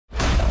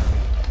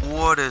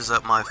What is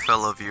up, my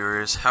fellow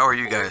viewers? How are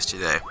you guys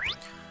today?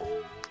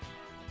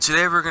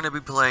 Today we're going to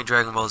be playing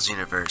Dragon Ball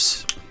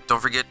Xenoverse.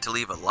 Don't forget to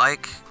leave a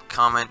like,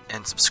 comment,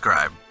 and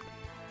subscribe.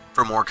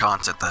 For more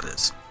content, that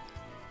is.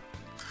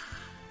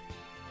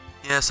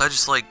 Yes,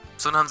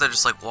 sometimes I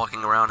just like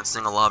walking around in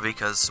single lobby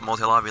because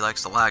multi-lobby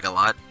likes to lag a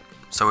lot.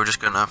 So we're just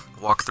going to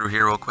walk through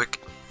here real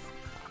quick.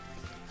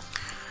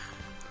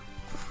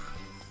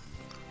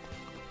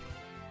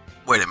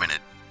 Wait a minute.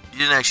 You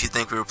didn't actually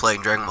think we were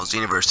playing Dragon Ball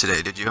Xenoverse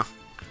today, did you?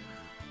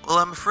 Well,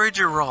 I'm afraid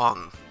you're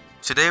wrong.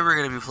 Today we're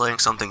going to be playing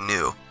something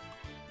new.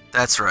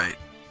 That's right.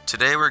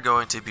 Today we're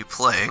going to be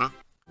playing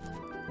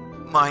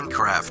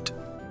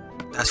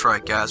Minecraft. That's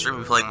right, guys. We're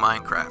going to be playing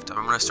Minecraft.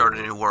 I'm going to start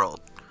a new world.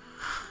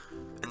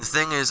 And the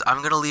thing is, I'm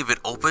going to leave it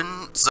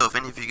open, so if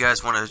any of you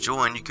guys want to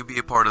join, you could be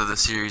a part of the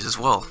series as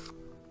well.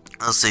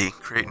 Let's see.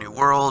 Create new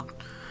world.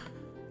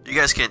 You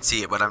guys can't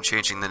see it, but I'm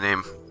changing the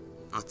name.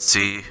 Let's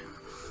see.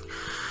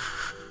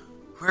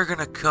 We're going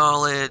to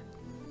call it...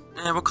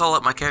 we'll call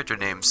it my character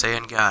name,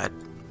 Saiyan God.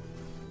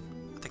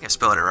 I think I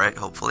spelled it right,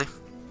 hopefully.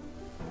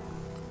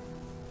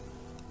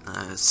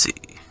 Let's see.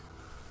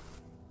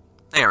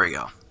 There we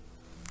go.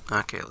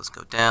 Okay, let's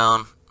go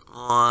down.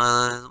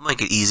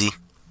 Make it easy.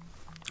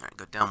 Alright,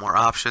 go down more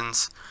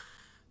options.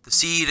 The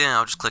seed, and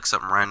I'll just click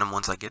something random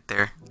once I get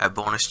there. Add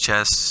bonus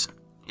chests.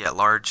 Yeah,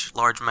 large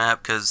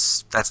map,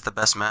 because that's the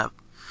best map.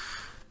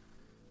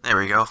 There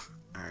we go.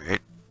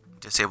 Alright.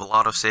 Disable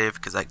autosave,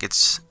 because that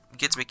gets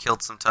me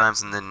killed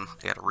sometimes, and then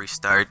I gotta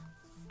restart.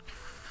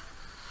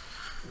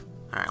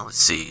 Alright, let's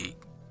see.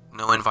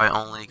 No invite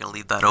only, gonna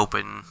leave that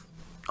open.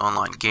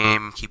 Online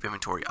game, keep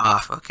inventory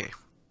off. Okay.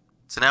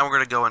 So now we're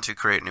gonna go into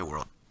create new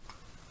world.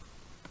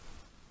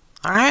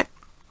 Alright.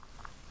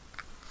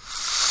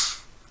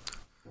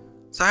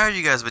 So how have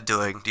you guys been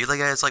doing? Do you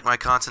guys like my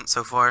content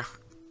so far?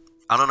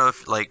 I don't know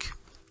if,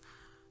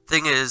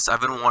 thing is,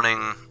 I've been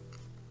wanting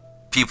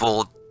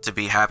people to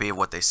be happy at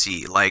what they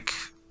see.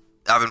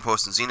 I've been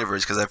posting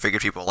Xenoverse because I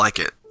figured people like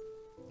it.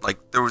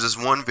 There was this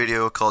one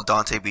video called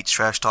Dante Beats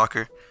Trash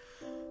Talker.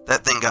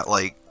 That thing got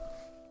I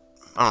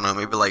don't know,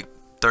 maybe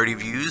 30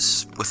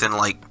 views within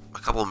a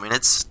couple of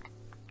minutes.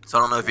 So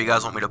I don't know if you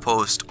guys want me to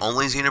post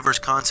only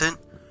Xenoverse content,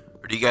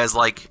 or do you guys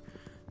like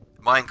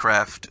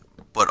Minecraft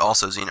but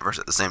also Xenoverse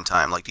at the same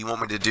time? Do you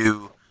want me to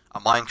do a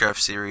Minecraft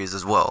series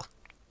as well?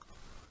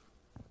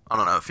 I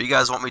don't know. If you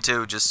guys want me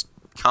to, just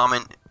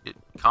comment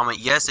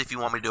yes if you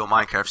want me to do a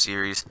Minecraft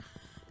series.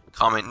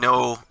 Comment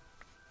no.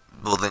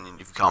 Well, then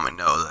if you comment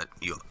no, that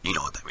you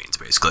know what that means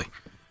basically.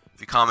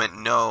 If you comment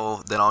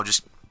no, then I'll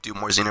just do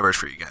more Xenoverse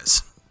for you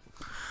guys.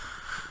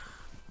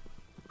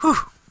 Whew.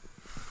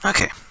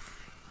 Okay.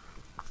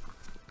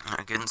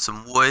 Alright, getting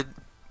some wood.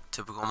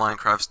 Typical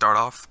Minecraft start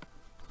off.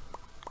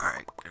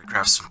 Alright, gotta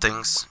craft some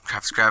things.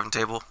 Craft a crafting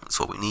table. That's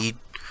what we need.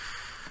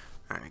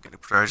 Alright, gotta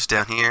put ours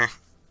down here.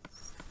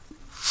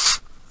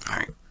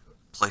 Alright,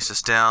 place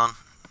this down.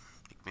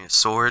 Make me a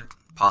sword.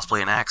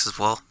 Possibly an axe as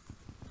well.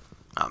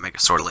 I'll make a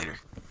sword later.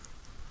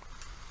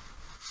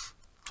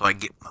 So I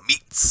get my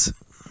meats.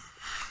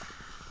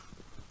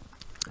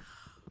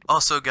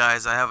 Also,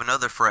 guys, I have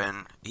another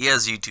friend. He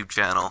has a YouTube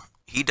channel.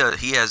 He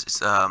has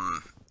 2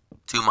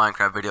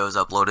 Minecraft videos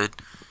uploaded.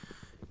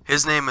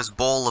 His name is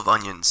Bowl of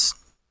Onions.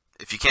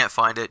 If you can't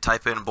find it,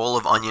 type in Bowl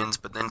of Onions,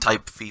 but then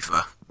type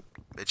FIFA.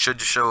 It should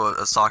just show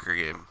a soccer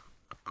game.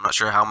 I'm not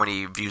sure how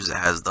many views it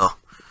has though.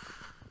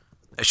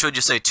 It should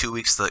just say 2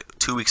 weeks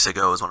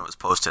ago is when it was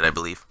posted, I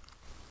believe.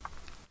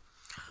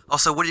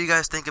 Also, what do you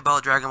guys think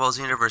about Dragon Ball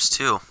Xenoverse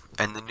 2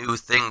 and the new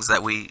things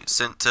that we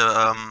sent to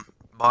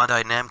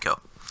Bandai Namco?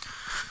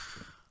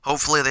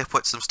 Hopefully they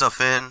put some stuff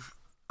in.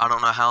 I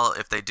don't know how,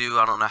 if they do,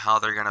 I don't know how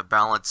they're going to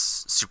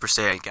balance Super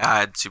Saiyan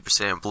God, Super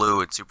Saiyan Blue,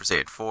 and Super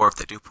Saiyan 4 if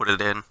they do put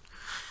it in.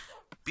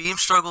 Beam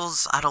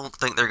struggles, I don't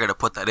think they're going to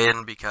put that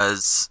in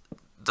because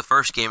the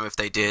first game, if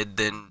they did,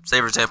 then, say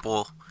for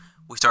example,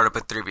 we start up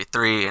at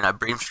 3v3 and I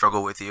beam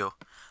struggle with you.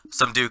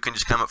 Some dude can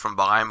just come up from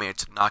behind me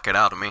to knock it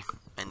out of me,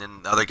 and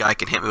then the other guy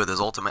can hit me with his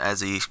ultimate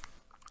as he's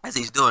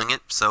doing it,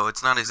 so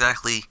it's not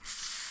exactly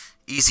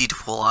easy to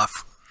pull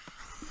off.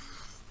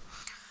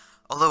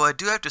 Although I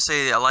do have to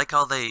say, I like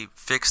how they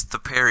fixed the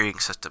parrying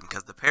system,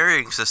 because the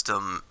parrying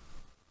system,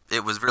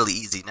 it was really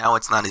easy. Now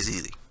it's not as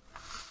easy.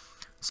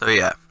 So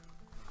yeah.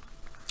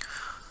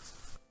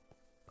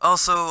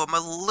 Also, I'm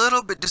a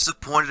little bit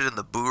disappointed in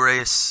the Boo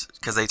race,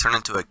 because they turned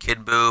into a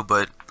Kid Boo,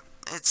 but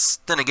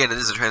then again, it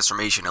is a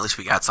transformation. At least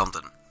we got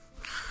something.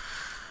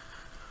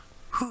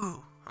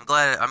 Whew. I'm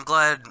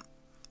glad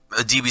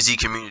a DBZ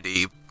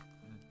community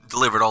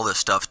delivered all this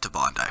stuff to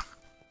Bandai.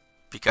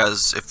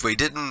 Because if we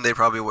didn't, they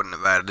probably wouldn't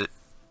have added it.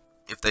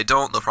 If they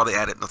don't, they'll probably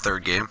add it in the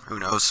 3rd game. Who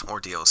knows?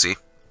 Or DLC.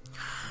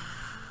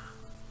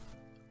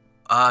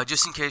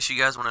 Just in case you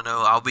guys want to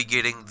know, I'll be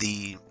getting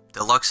the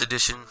Deluxe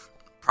Edition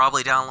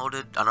probably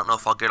downloaded. I don't know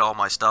if I'll get all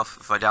my stuff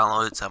if I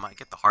download it, so I might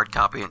get the hard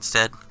copy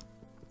instead.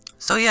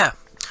 So yeah.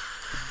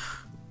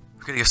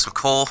 We're gonna get some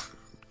coal.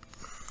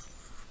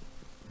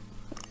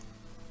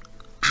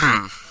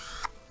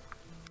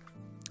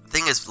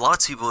 thing is,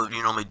 lots of people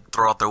normally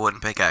throw out their wooden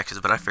pickaxes,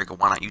 but I figured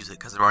why not use it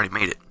because they've already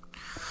made it.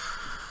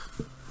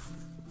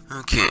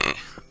 Okay.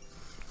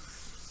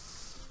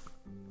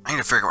 I need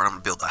to figure out where I'm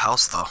gonna build the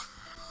house though.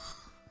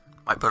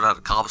 Might put it out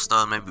of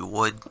cobblestone, maybe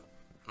wood.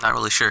 Not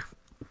really sure.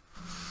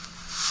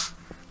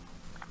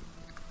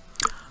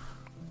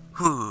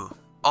 Whew.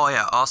 Oh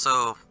yeah,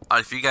 also,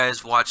 if you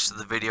guys watched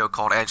the video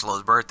called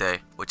Angelo's Birthday,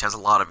 which has a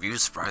lot of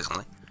views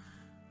surprisingly,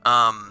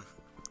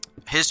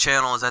 his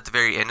channel is at the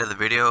very end of the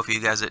video, if you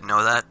guys didn't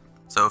know that.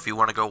 So if you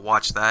want to go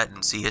watch that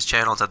and see his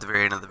channel, it's at the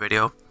very end of the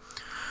video.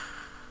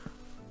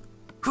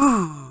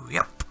 Whew,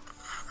 yep.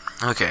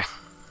 Okay.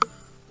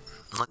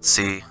 Let's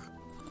see.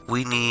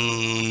 We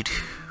need...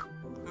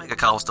 make a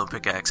cobblestone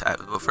pickaxe.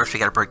 Well, first we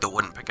gotta break the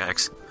wooden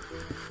pickaxe.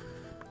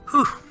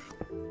 Whew.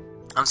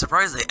 I'm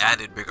surprised they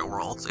added bigger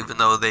worlds, even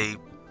though they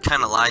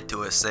kind of lied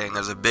to us saying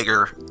there's a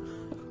bigger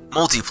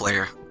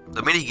multiplayer.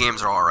 The mini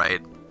games are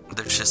alright.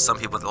 There's just some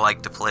people that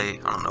like to play,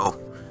 I don't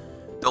know,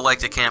 they'll like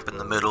to camp in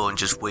the middle and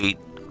just wait,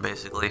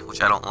 basically,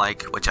 which I don't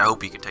like, which I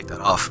hope you can take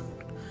that off.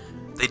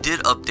 They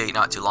did update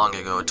not too long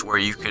ago to where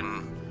you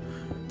can,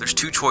 there's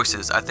two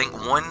choices. I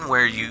think one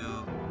where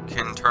you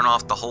can turn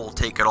off the whole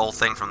take it all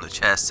thing from the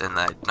chest, and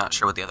I'm not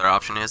sure what the other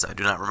option is, I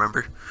do not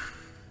remember.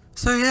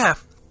 So yeah.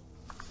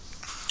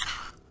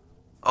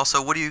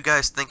 Also, what do you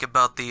guys think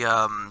about the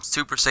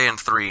Super Saiyan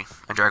 3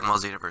 in Dragon Ball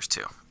Xenoverse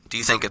 2? Do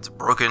you think it's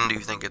broken? Do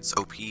you think it's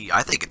OP?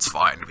 I think it's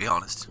fine, to be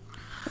honest.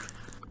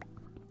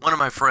 One of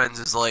my friends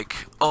is like,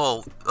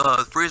 oh,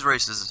 freeze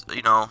races,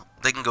 they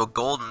can go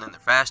golden and they're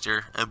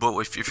faster, but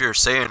if you're a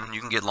Saiyan,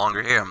 you can get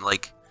longer hair. I'm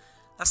like,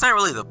 that's not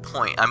really the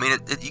point. I mean,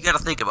 you gotta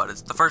think about it.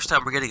 It's the first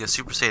time we're getting a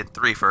Super Saiyan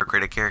 3 for our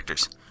created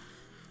characters.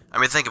 I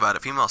mean, think about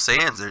it. Female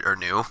Saiyans are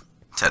new,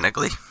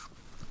 technically.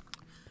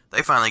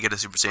 They finally get a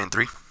Super Saiyan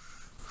 3.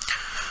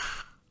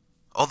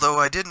 Although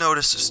I did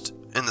notice just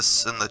in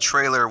the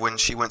trailer when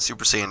she went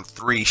Super Saiyan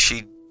 3,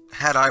 she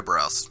had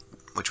eyebrows,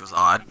 which was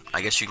odd. I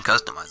guess you can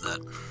customize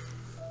that.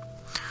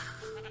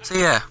 So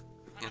yeah,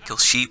 I'm gonna kill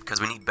sheep because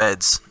we need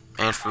beds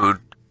and food.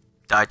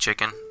 Dye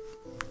chicken.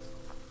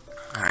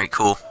 Alright,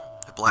 cool.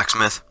 The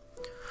blacksmith.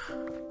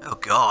 Oh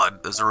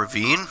god, there's a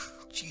ravine?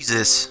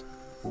 Jesus.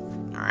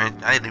 Alright,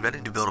 I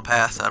didn't build a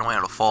path. I don't want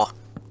it to fall.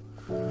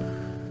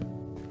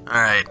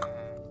 Alright.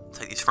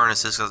 Take these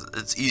furnaces because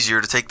it's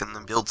easier to take them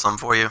than build some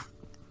for you.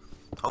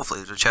 Hopefully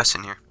there's a chest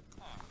in here.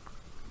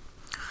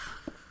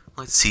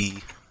 Let's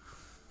see.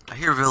 I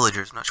hear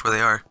villagers. I'm not sure where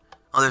they are.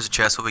 Oh, there's a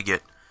chest. What we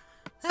get?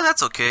 Yeah,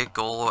 that's okay.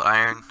 Gold,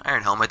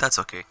 iron helmet. That's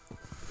okay.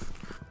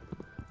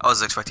 I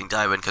was expecting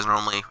diamond because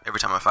normally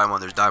every time I find one,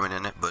 there's diamond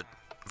in it, but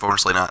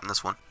unfortunately not in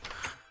this one.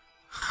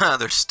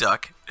 They're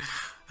stuck.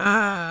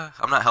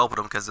 I'm not helping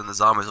them because then the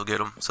zombies will get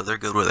them, so they're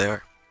good where they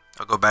are.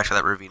 I'll go back to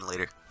that ravine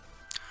later.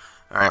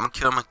 Alright, I'm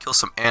gonna kill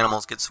some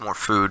animals, get some more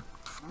food.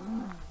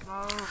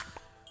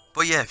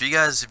 But yeah, if you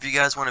guys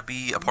want to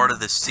be a part of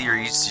this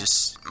series,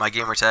 just my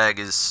gamer tag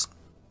is,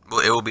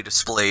 well, it will be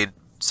displayed.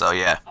 So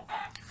yeah.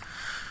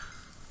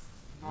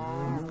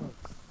 I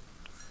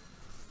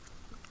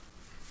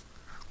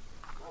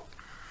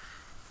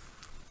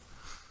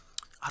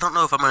don't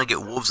know if I'm gonna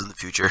get wolves in the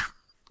future.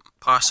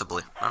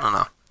 Possibly. I don't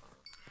know.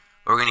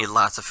 But we're gonna need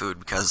lots of food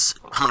because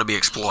I'm gonna be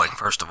exploring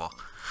first of all.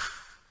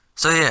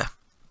 So yeah.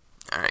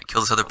 All right,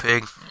 kill this other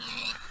pig.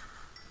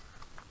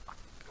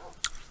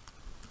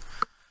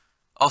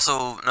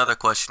 Also, another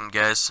question,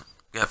 guys,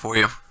 got for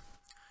you.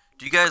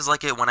 Do you guys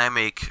like it when I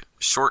make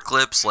short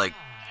clips, like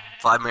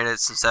 5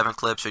 minutes and 7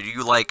 clips, or do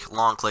you like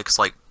long clips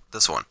like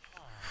this one?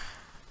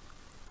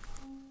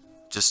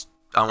 Just,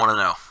 I want to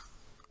know.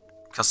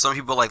 Because some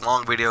people like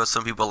long videos,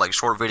 some people like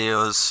short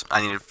videos.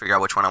 I need to figure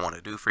out which one I want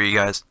to do for you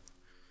guys.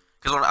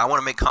 Because I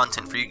want to make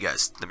content for you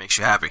guys that makes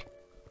you happy.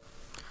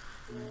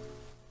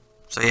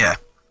 So yeah,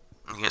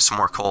 let me get some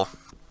more coal.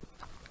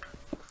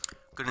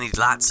 Gonna need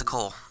lots of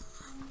coal.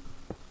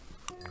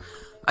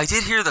 I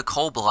did hear the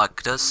coal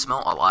block does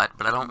smell a lot,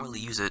 but I don't really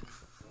use it.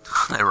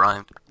 That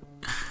rhymed.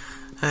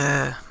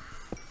 I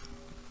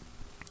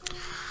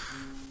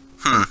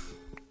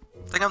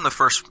think the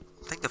first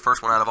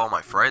one out of all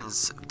my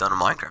friends have done a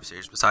Minecraft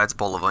series besides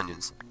Bowl of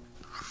Onions.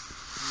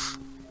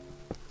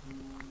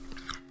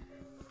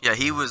 Yeah,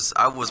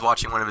 I was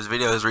watching one of his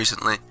videos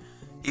recently.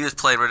 He was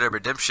playing Red Dead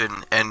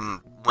Redemption,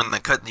 and when the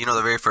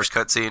very first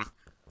cutscene,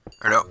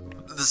 or no,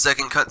 the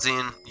second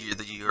cutscene,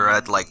 you're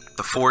at like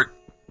the Fort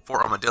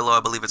Armadillo,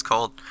 I believe it's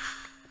called,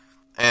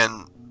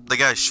 and the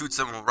guy shoots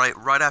him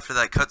right after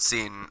that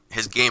cutscene.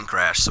 His game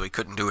crashed, so he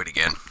couldn't do it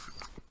again.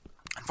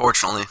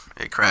 Unfortunately,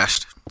 it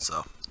crashed.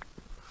 So,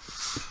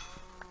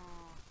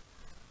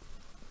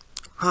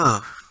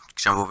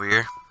 jump over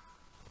here.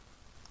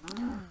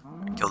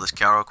 Kill this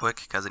cow real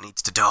quick because it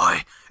needs to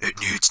die. It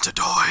needs to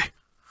die.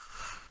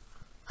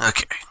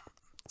 Okay.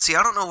 See,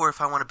 I don't know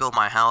if I want to build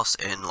my house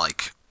in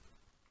like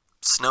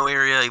snow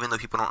area, even though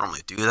people don't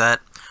normally do that.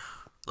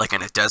 Like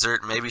in a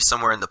desert, maybe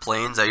somewhere in the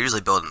plains. I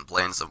usually build in the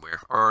plains somewhere,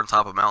 or on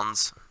top of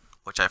mountains,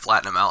 which I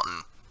flatten them out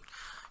and,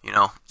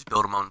 just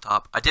build them on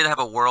top. I did have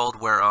a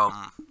world where,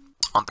 on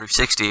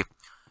 360,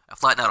 I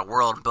flattened out a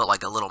world and built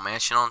like a little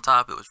mansion on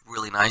top. It was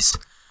really nice.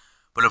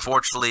 But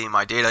unfortunately,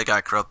 my data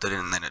got corrupted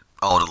and then it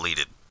all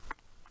deleted.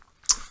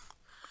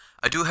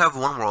 I do have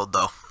one world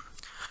though.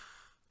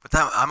 But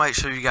that I might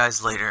show you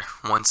guys later.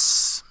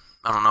 Once,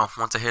 I don't know,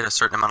 once I hit a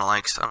certain amount of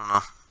likes. I don't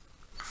know.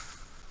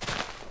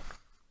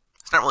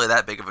 It's not really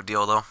that big of a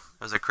deal though.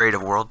 It was a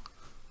creative world.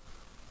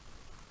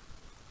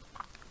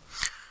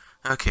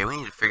 Okay, we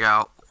need to figure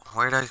out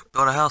where to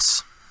build a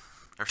house.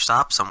 Or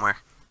stop somewhere.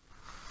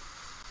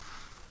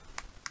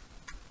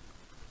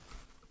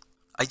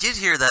 I did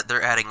hear that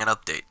they're adding an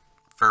update.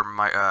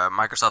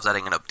 Microsoft's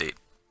adding an update.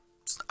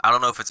 I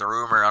don't know if it's a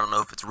rumor, I don't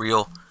know if it's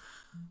real.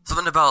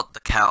 Something about the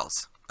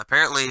cows.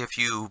 Apparently if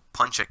you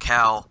punch a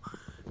cow,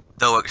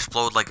 they'll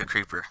explode like a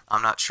creeper.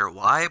 I'm not sure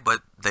why,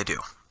 but they do.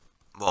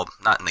 Well,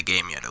 not in the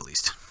game yet, at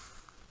least.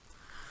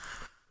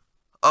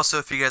 Also,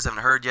 if you guys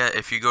haven't heard yet,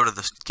 if you go to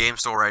the game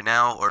store right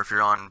now, or if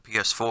you're on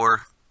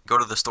PS4, go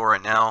to the store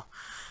right now.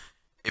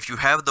 If you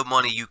have the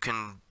money, you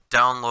can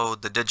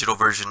download the digital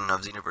version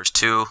of Xenoverse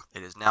 2.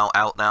 It is now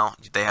out now.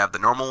 They have the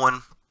normal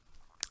one,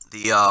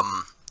 the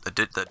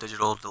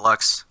digital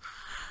deluxe.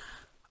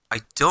 I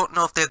don't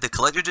know if they have the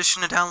collector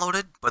edition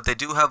downloaded, but they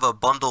do have a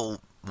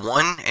bundle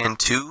 1 and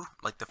 2,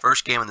 like the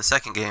first game and the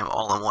second game,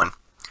 all in one.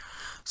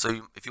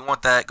 So if you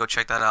want that, go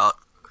check that out.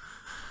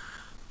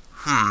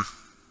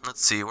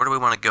 Let's see, where do we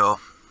want to go?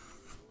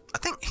 I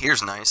think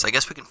here's nice. I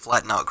guess we can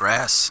flatten out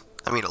grass.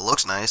 I mean, it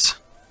looks nice.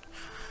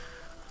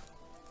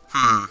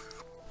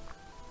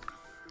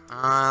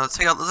 Let's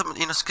take out.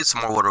 Let's get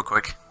some more wood real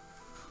quick.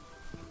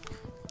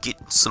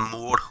 Get some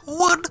more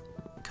wood,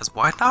 cause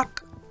why not?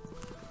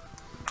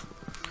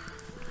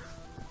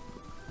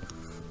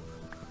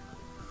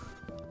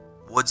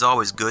 Wood's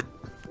always good.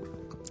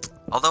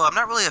 Although I'm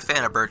not really a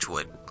fan of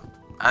birchwood.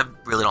 I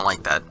really don't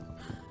like that.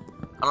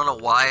 I don't know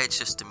why. It's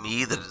just to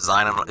me the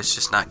design. It's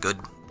just not good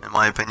in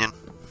my opinion.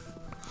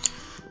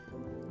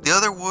 The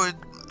other wood,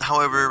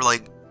 however,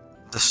 like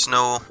the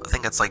snow, I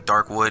think that's like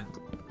dark wood.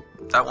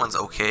 That one's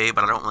okay,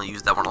 but I don't really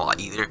use that one a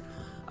lot either.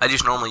 I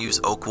just normally use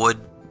oak wood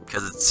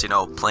because it's, you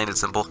know, plain and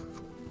simple.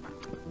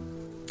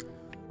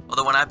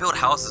 Although when I build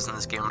houses in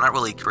this game, I'm not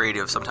really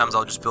creative. Sometimes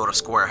I'll just build a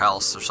square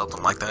house or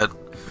something like that.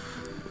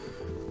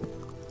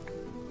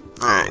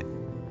 Alright,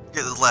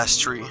 get the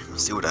last tree,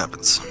 see what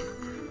happens.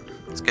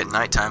 It's getting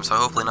nighttime, so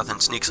hopefully nothing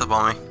sneaks up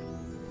on me.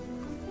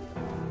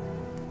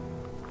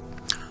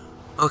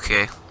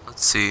 Okay,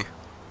 let's see.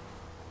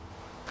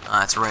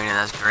 It's raining,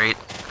 that's great.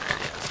 And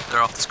yeah, let's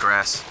clear off this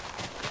grass.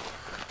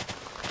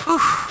 Whew.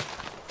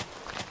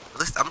 At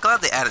least I'm glad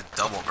they added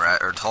double grass,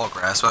 or tall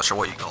grass. I'm not sure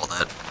what you call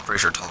that. I'm pretty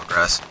sure tall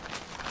grass.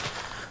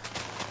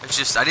 It's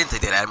just, I didn't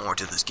think they'd add more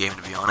to this game,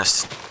 to be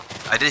honest.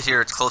 I did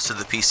hear it's close to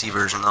the PC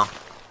version, though.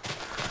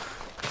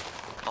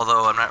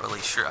 Although, I'm not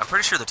really sure. I'm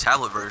pretty sure the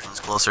tablet version's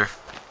closer.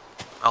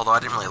 Although, I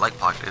didn't really like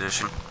Pocket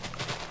Edition.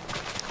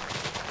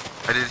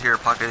 I did hear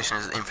Pocket Edition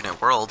is Infinite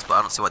Worlds, but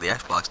I don't see why the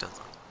Xbox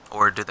doesn't.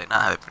 Or do they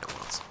not have Infinite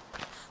Worlds?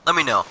 Let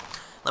me know.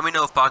 Let me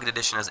know if Pocket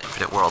Edition has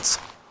Infinite Worlds.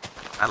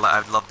 I'd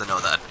love to know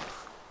that.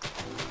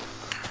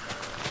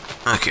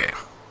 Okay.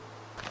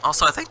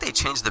 Also, I think they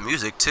changed the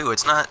music, too.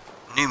 It's not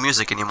new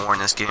music anymore in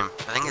this game.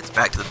 I think it's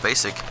back to the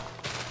basic.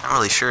 I'm not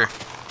really sure.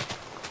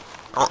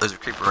 Oh, there's a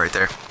creeper right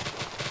there.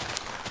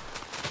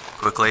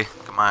 Quickly,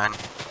 come on.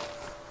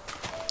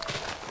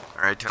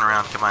 Alright, turn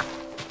around, come on.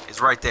 He's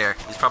right there.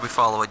 He's probably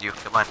following you.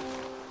 Come on.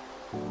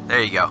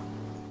 There you go.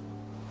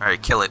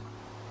 Alright, kill it.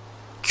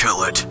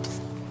 Kill it.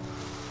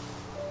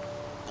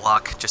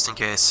 Block, just in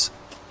case.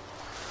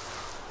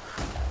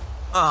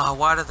 Oh,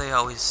 why do they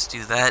always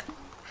do that?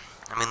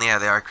 I mean, yeah,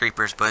 they are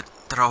creepers, but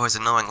they're always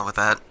annoying with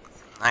that.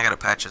 I gotta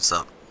patch this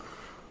up.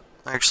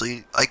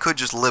 Actually, I could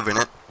just live in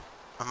it.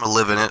 I'm gonna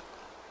live in it.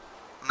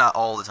 Not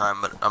all the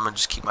time, but I'm gonna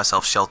just keep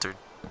myself sheltered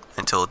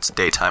until it's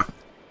daytime.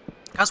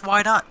 Because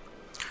why not?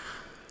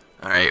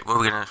 Alright, what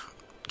are we gonna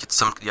get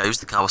some... Yeah, use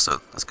the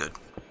cobblestone. That's good.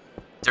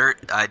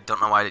 Dirt, I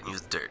don't know why I didn't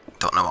use the dirt.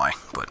 Don't know why,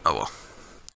 but oh well.